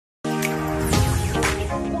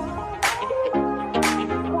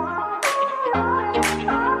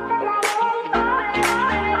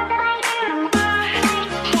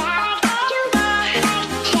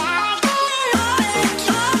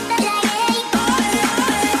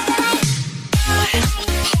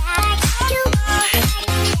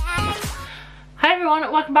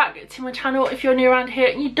to my channel. If you're new around here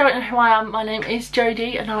and you don't know who I am, my name is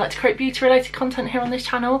Jodie and I like to create beauty related content here on this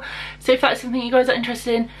channel. So if that's something you guys are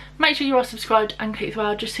interested in, make sure you are subscribed and click the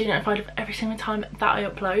bell just so you're notified of every single time that I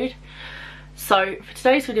upload. So for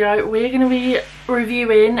today's video, we're going to be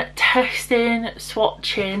reviewing, testing,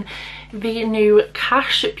 swatching the new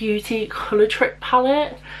Kash Beauty Colour Trip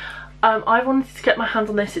palette. I wanted to get my hands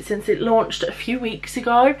on this since it launched a few weeks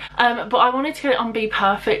ago, but I wanted to get it on Be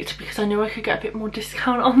Perfect because I knew I could get a bit more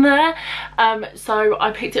discount on there. So I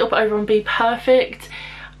picked it up over on Be Perfect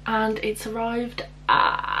and it's arrived.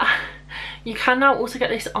 You can now also get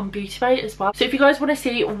this on Beauty Bay as well. So if you guys want to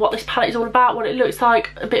see what this palette is all about, what it looks like,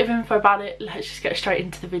 a bit of info about it, let's just get straight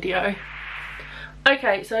into the video.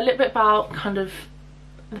 Okay, so a little bit about kind of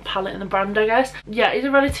the palette and the brand, I guess. Yeah, it's a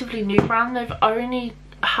relatively new brand. They've only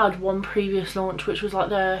had one previous launch, which was like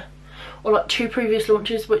their, or like two previous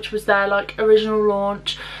launches, which was their like original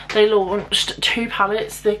launch. They launched two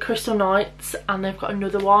palettes, the Crystal Nights, and they've got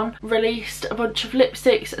another one. Released a bunch of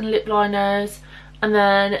lipsticks and lip liners, and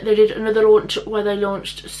then they did another launch where they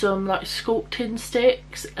launched some like sculpting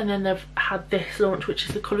sticks, and then they've had this launch, which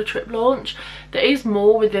is the Colour Trip launch. There is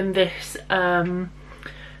more within this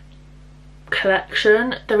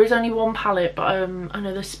collection. There is only one palette, but I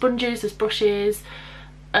know there's sponges, there's brushes,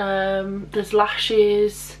 there's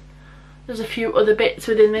lashes, there's a few other bits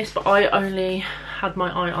within this, but I only had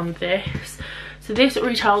my eye on this. So this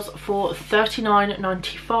retails for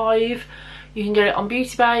 $39.95. You can get it on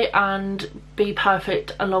Beauty Bay and Be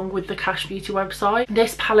Perfect along with the Kash Beauty website.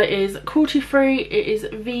 This palette is cruelty free, it is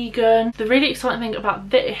vegan. The really exciting thing about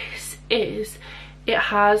this is it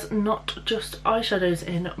has not just eyeshadows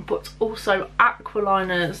in, but also aqua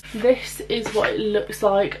liners. This is what it looks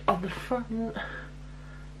like on the front.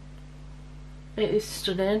 It is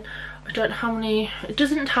stunning. I don't know how many, it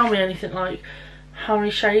doesn't tell me anything like how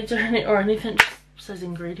many shades are in it or anything, just says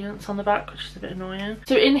ingredients on the back, which is a bit annoying.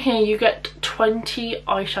 So in here you get 20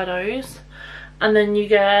 eyeshadows and then you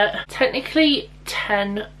get technically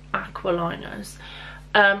 10 aqua liners.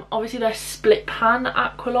 Obviously they're split pan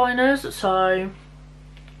aqua liners, so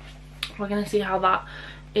we're going to see how that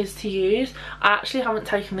is to use. I actually haven't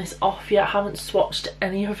taken this off yet, I haven't swatched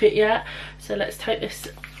any of it yet, so let's take this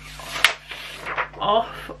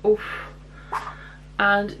off. Oof.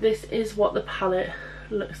 And this is what the palette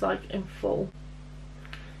looks like in full.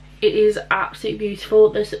 It is absolutely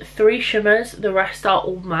beautiful. There's 3 shimmers, the rest are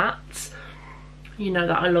all mattes. You know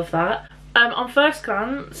that I love that. On first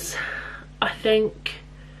glance, I think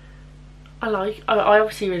I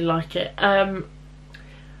obviously really like it.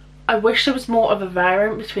 I wish there was more of a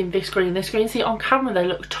variant between this green and this green. See, on camera they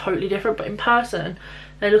look totally different, but in person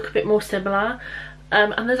they look a bit more similar.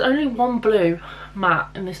 And there's only one blue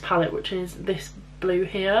matte in this palette, which is this blue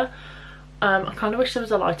here. I kind of wish there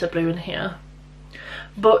was a lighter blue in here.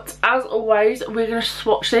 But as always, we're going to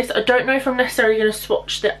swatch this. I don't know if I'm necessarily going to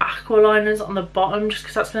swatch the aqua liners on the bottom, just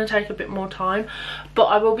because that's going to take a bit more time. But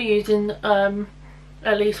I will be using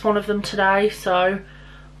at least one of them today, so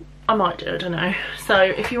I might do, I don't know. So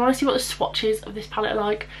if you want to see what the swatches of this palette are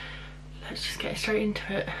like, let's just get straight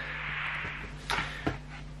into it.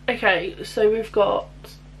 Okay, so we've got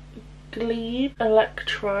Glebe,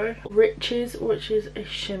 Electro, Riches, which is a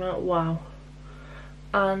shimmer, wow,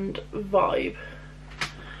 and Vibe.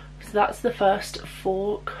 So that's the first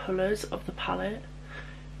 4 colours of the palette.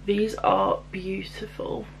 These are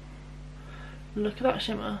beautiful. Look at that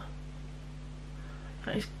shimmer.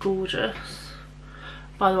 That is gorgeous.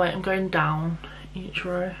 By the way, I'm going down each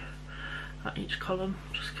row, at each column,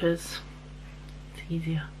 just because it's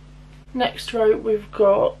easier. Next row we've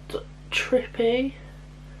got Trippy,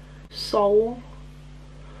 Soul,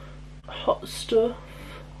 Hot Stuff,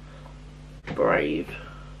 Brave.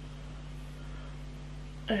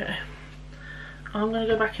 Okay, I'm going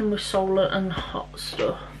to go back in with Soul and Hot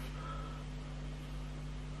Stuff.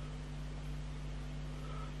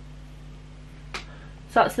 So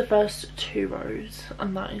that's the first 2 rows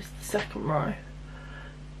and that is the second row.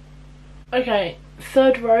 Okay,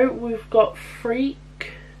 third row we've got Freak,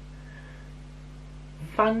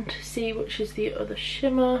 Fantasy, which is the other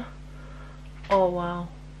shimmer. Oh wow.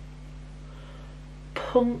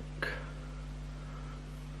 Punk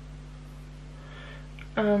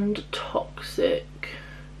and Toxic.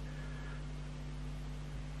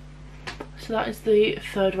 So that is the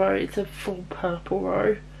third row. It's a full purple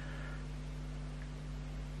row.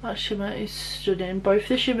 That shimmer is stunning. Both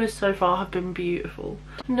the shimmers so far have been beautiful.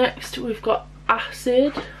 Next we've got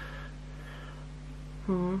Acid,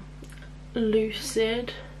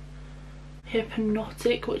 Lucid,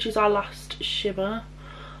 Hypnotic, which is our last shimmer,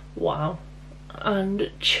 wow, and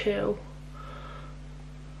Chill.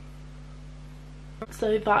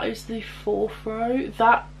 So that is the 4th row.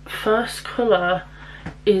 That first colour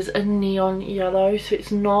is a neon yellow, so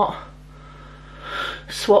it's not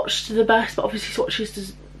swatched to the best, but obviously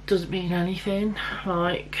swatches doesn't mean anything.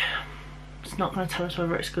 Like, it's not going to tell us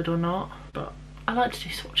whether it's good or not, but I like to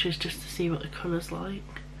do swatches just to see what the colour's like,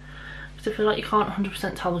 because I feel like you can't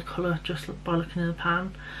 100% tell the colour just by looking in the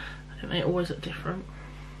pan. I think they always look different.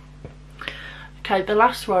 Okay, the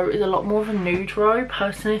last row is a lot more of a nude row.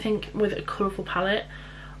 Personally, I think with a colourful palette,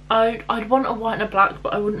 I'd want a white and a black,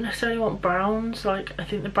 but I wouldn't necessarily want browns. Like, I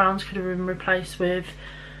think the browns could have been replaced with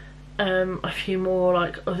a few more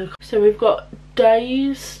like other. So we've got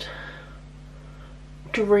Dazed,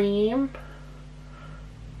 Dream,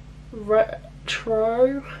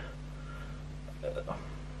 Retro,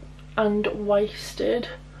 and Wasted.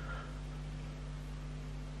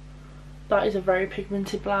 That is a very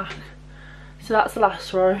pigmented black. So that's the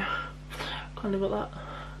last row. Kind of got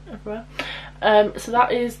that everywhere. So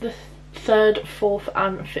that is the 3rd, 4th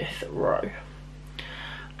and 5th row.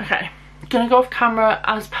 Okay, gonna go off camera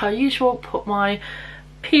as per usual, put my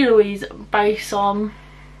P. Louise base on,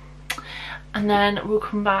 and then we'll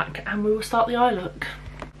come back and we will start the eye look.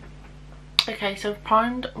 Okay, so I've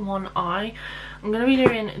primed one eye. I'm going to be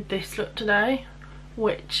doing this look today,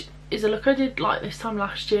 which is a look I did like this time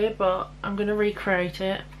last year, but I'm going to recreate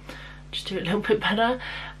it, just do it a little bit better.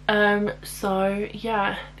 So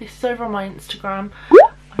yeah, this is over on my Instagram.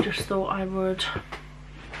 I just thought I would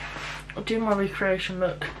do my recreation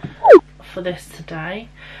look for this today,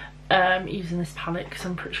 using this palette, because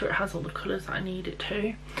I'm pretty sure it has all the colours that I need it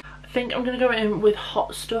to. I think I'm going to go in with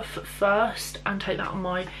Hot Stuff first and take that on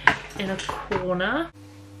my inner corner.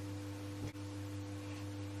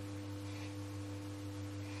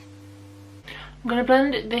 I'm going to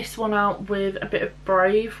blend this one out with a bit of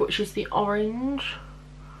Brave, which is the orange.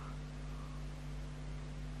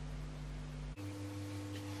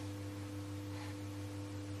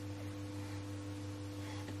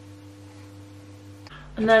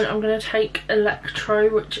 And then I'm going to take Electro,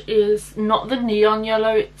 which is not the neon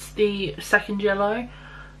yellow, it's the second yellow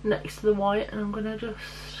next to the white, and I'm going to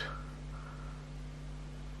just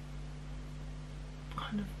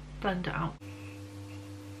kind of blend it out.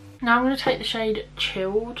 Now I'm going to take the shade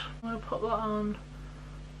Chilled. I'm going to put that on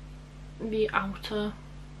the outer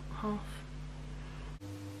half.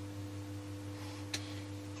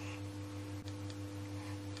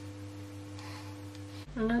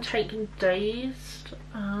 I'm going to take Dazed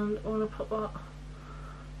and I'm going to put that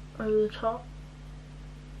over the top.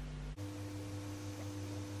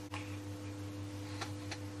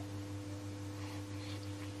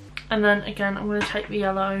 And then again I'm going to take the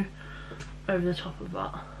yellow over the top of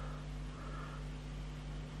that.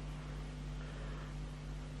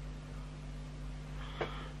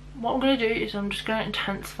 What I'm going to do is I'm just going to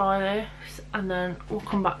intensify this and then we'll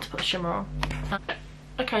come back to put shimmer on.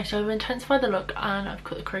 Okay, so I've intensified the look and I've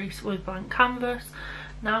cut the crease with blank canvas.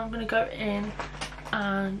 Now I'm going to go in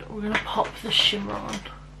and we're going to pop the shimmer on.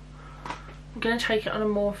 I'm going to take it on a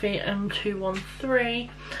Morphe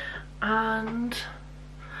M213 and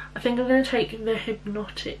I think I'm going to take the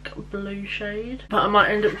Hypnotic blue shade, but I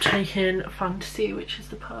might end up taking Fantasy, which is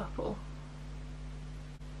the purple.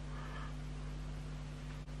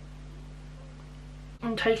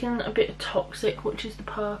 I'm taking a bit of Toxic, which is the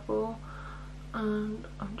purple, and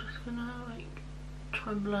I'm just gonna like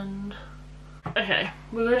try and blend. Okay,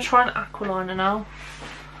 we're gonna try an aqualiner now,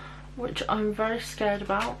 which I'm very scared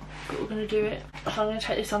about, but we're gonna do it. So I'm gonna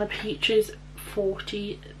take this on a Peaches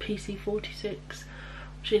 40 PC46,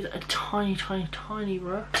 which is a tiny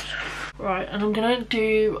brush. Right, and I'm gonna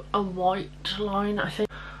do a white line, I think.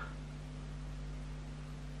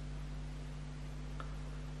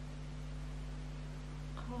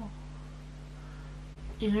 Oh.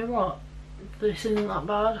 You know what? This isn't that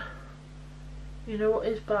bad. You know what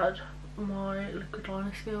is bad? My liquid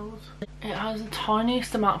liner skills. It has the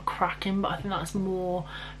tiniest amount of cracking, but I think that's more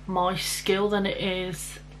my skill than it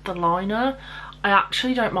is the liner. I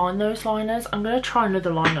actually don't mind those liners. I'm going to try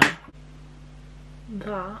another liner.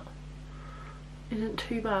 That isn't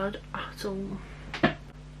too bad at all. I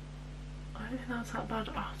don't think that's that bad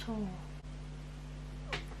at all.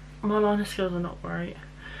 My liner skills are not great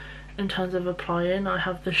in terms of applying. I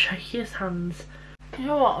have the shakiest hands. You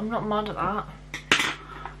know what? I'm not mad at that.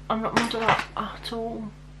 I'm not mad at that at all.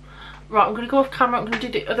 Right, I'm going to go off camera. I'm going to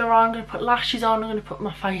do the other eye. I'm going to put lashes on. I'm going to put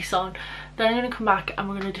my face on. Then I'm going to come back and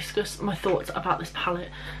we're going to discuss my thoughts about this palette.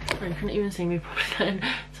 You couldn't even see me properly then.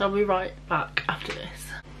 So I'll be right back after this.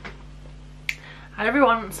 Hi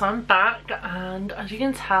everyone, so I'm back, and as you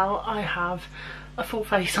can tell I have a full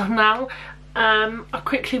face on now. I'll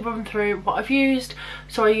quickly run through what I've used.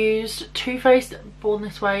 So I used Too Faced Born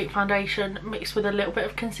This Way foundation mixed with a little bit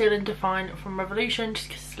of Conceal and Define from Revolution, just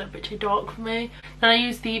because it's a little bit too dark for me. Then I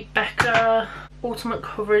used the Becca Ultimate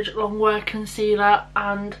Coverage Long Wear Concealer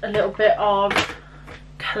and a little bit of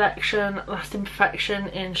Collection Lasting Perfection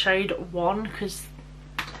in shade 1, because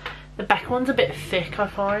the Becca one's a bit thick, I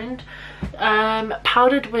find.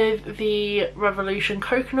 Powdered with the Revolution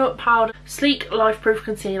Coconut Powder, Sleek Life-Proof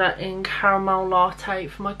Concealer in Caramel Latte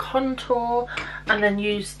for my contour, and then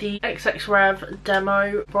used the XX Rev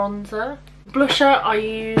Demo Bronzer. Blusher, I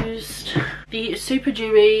used the Super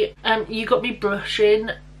Dewy You Got Me Blushing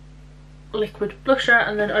liquid blusher,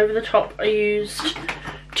 and then over the top I used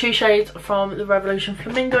 2 shades from the Revolution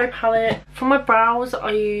Flamingo palette. For my brows,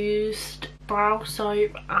 I used Brow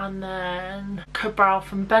Soap and then Brow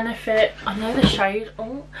from Benefit. I know the shade,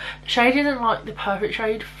 the shade isn't like the perfect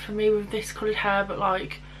shade for me with this coloured hair, but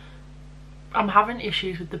like I'm having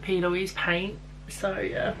issues with the P. Louise paint, so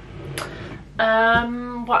yeah.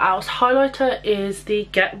 What else? Highlighter is the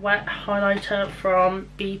Get Wet highlighter from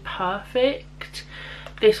Be Perfect.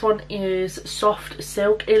 This one is Soft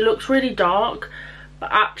Silk. It looks really dark, but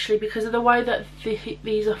actually because of the way that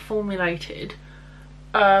these are formulated,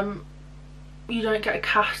 you don't get a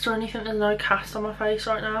cast or anything. There's no cast on my face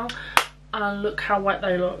right now, and look how wet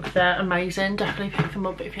they look. They're amazing. Definitely pick them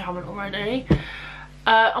up if you haven't already.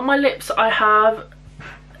 On my lips I have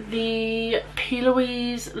the P.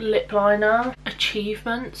 Louise lip liner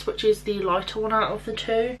Achievements, which is the lighter one out of the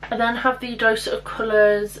two. I then have the Dose of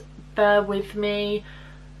Colours Bear With Me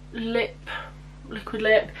liquid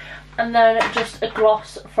lip, and then just a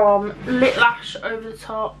gloss from Lit Lash over the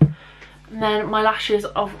top. And then my lashes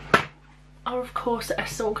are of course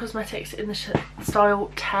Estelle Cosmetics in the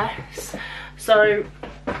style Tess. So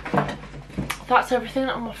that's everything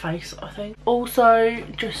on my face, I think. Also,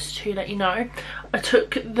 just to let you know, I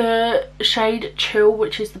took the shade Chill,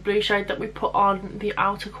 which is the blue shade that we put on the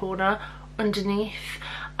outer corner underneath,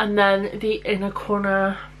 and then the inner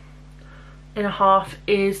corner in a half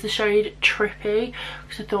is the shade Trippy,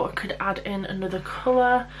 because I thought I could add in another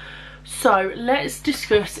colour. So let's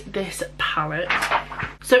discuss this palette.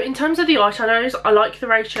 So in terms of the eyeshadows, I like the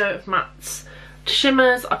ratio of mattes to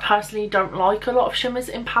shimmers. I personally don't like a lot of shimmers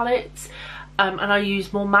in palettes, and I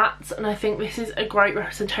use more mattes, and I think this is a great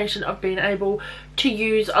representation of being able to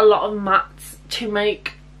use a lot of mattes to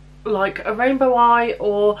make like a rainbow eye,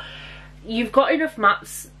 or you've got enough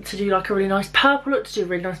mattes to do like a really nice purple look, to do a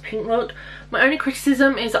really nice pink look. My only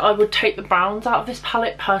criticism is that I would take the browns out of this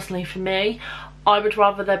palette. Personally for me, I would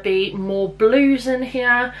rather there be more blues in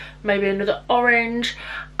here, maybe another orange,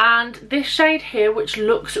 and this shade here, which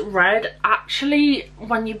looks red, actually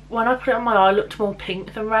when I put it on my eye looked more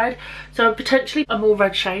pink than red, so potentially a more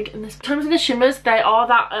red shade in this. In terms of the shimmers, they are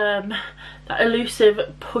that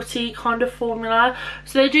elusive putty kind of formula,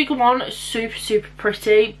 so they do go on super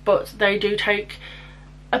pretty, but they do take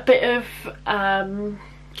a bit of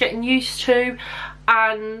getting used to,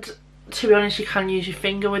 and to be honest, you can use your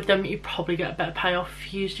finger with them. You probably get a better payoff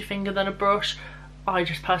if you use your finger than a brush. I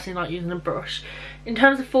just personally like using a brush. In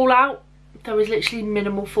terms of fallout, there was literally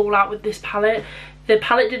minimal fallout with this palette. The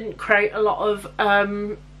palette didn't create a lot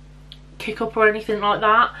of kick up or anything like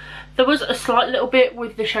that. There was a slight little bit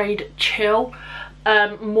with the shade Chill,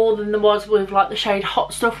 more than there was with like the shade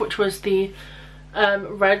Hot Stuff, which was the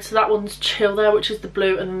red. So that one's Chill there, which is the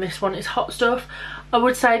blue, and then this one is Hot Stuff. I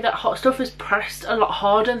would say that Hot Stuff is pressed a lot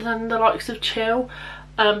harder than the likes of Chill,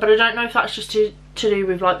 but I don't know if that's just to do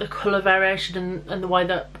with like the colour variation and the way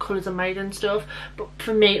that colours are made and stuff, but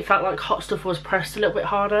for me it felt like Hot Stuff was pressed a little bit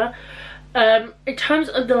harder. In terms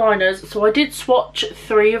of the liners, so I did swatch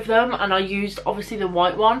 3 of them, and I used obviously the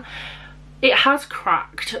white one. It has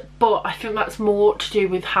cracked, but I think that's more to do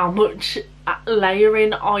with how much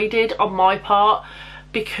layering I did on my part,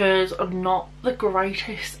 because I'm not the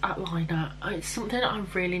greatest at liner. It's something I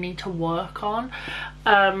really need to work on.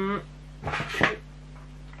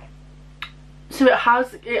 So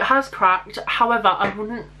it has cracked. However, I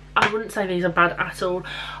wouldn't say these are bad at all.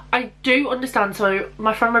 I do understand. So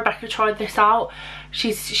my friend Rebecca tried this out.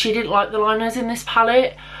 She didn't like the liners in this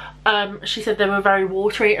palette. She said they were very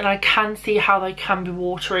watery, and I can see how they can be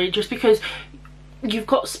watery just because you've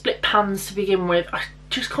got split pans to begin with. I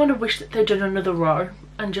just kind of wish that they'd done another row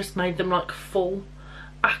and just made them like full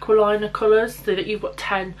aqualiner colours, so that you've got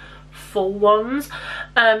 10 full ones.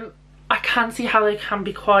 I can see how they can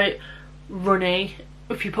be quite runny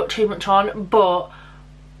if you put too much on, but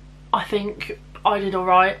I think I did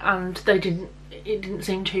alright, and it didn't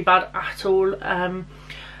seem too bad at all.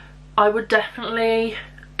 I would definitely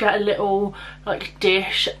get a little like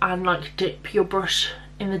dish and like dip your brush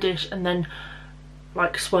in the dish and then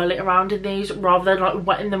like swirl it around in these rather than like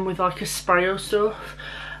wetting them with like a spray or stuff.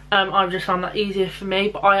 I've just found that easier for me,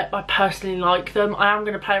 but I personally like them. I am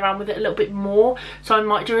going to play around with it a little bit more, so I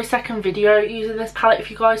might do a second video using this palette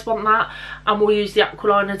if you guys want that, and we'll use the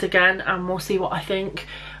aqualiners again and we'll see what I think.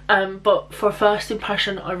 But for a first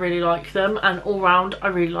impression, I really like them, and all round I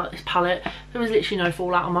really like this palette. There was literally no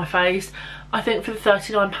fallout on my face. I think for the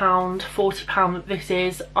 £39, £40 that this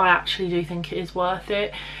is, I actually do think it is worth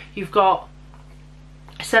it. You've got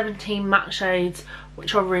 17 matte shades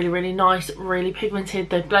which are really, really nice, really pigmented,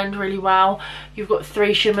 they blend really well. You've got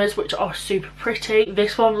 3 shimmers which are super pretty.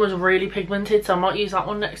 This one was really pigmented, so I might use that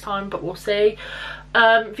one next time, but we'll see.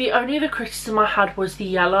 The only other criticism I had was the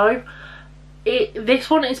yellow. This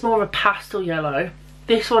one is more of a pastel yellow,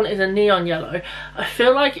 this one is a neon yellow. I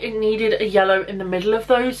feel like it needed a yellow in the middle of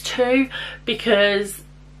those two, because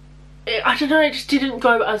I don't know, it just didn't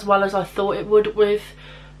go as well as I thought it would with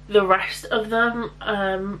the rest of them.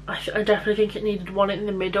 I definitely think it needed one in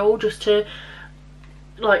the middle just to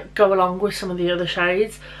like go along with some of the other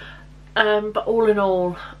shades. But all in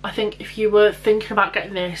all, I think if you were thinking about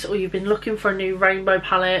getting this, or you've been looking for a new rainbow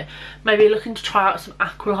palette, maybe looking to try out some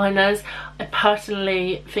aqualiners, I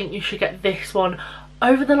personally think you should get this one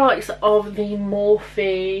over the likes of the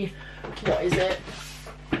Morphe, what is it,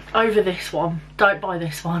 over this one. Don't buy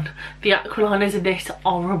this one. The aqualiners in this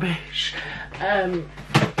are rubbish.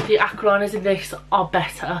 The aqualiners in this are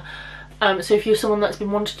better. So if you're someone that's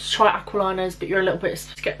been wanting to try aqualiners but you're a little bit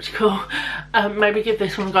skeptical, maybe give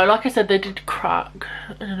this one a go. Like I said, they did crack.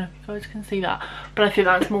 I don't know if you guys can see that, but I think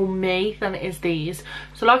that's more me than it is these.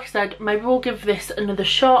 So like I said, maybe we'll give this another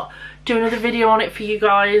shot, do another video on it for you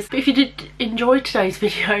guys. But if you did enjoy today's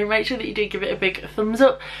video, make sure that you do give it a big thumbs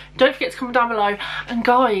up. Don't forget to comment down below. And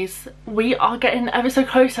guys, we are getting ever so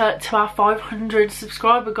closer to our 500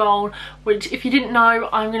 subscriber goal, which if you didn't know,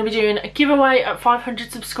 I'm going to be doing a giveaway at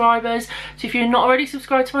 500 subscribers. So if you're not already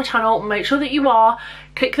subscribed to my channel, make sure that you are.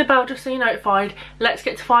 Click the bell just so you're notified. Let's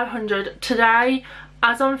get to 500. Today,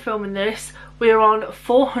 as I'm filming this, we are on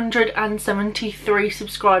 473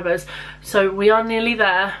 subscribers. So we are nearly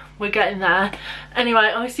there. We're getting there.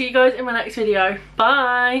 Anyway, I'll see you guys in my next video.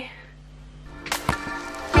 Bye!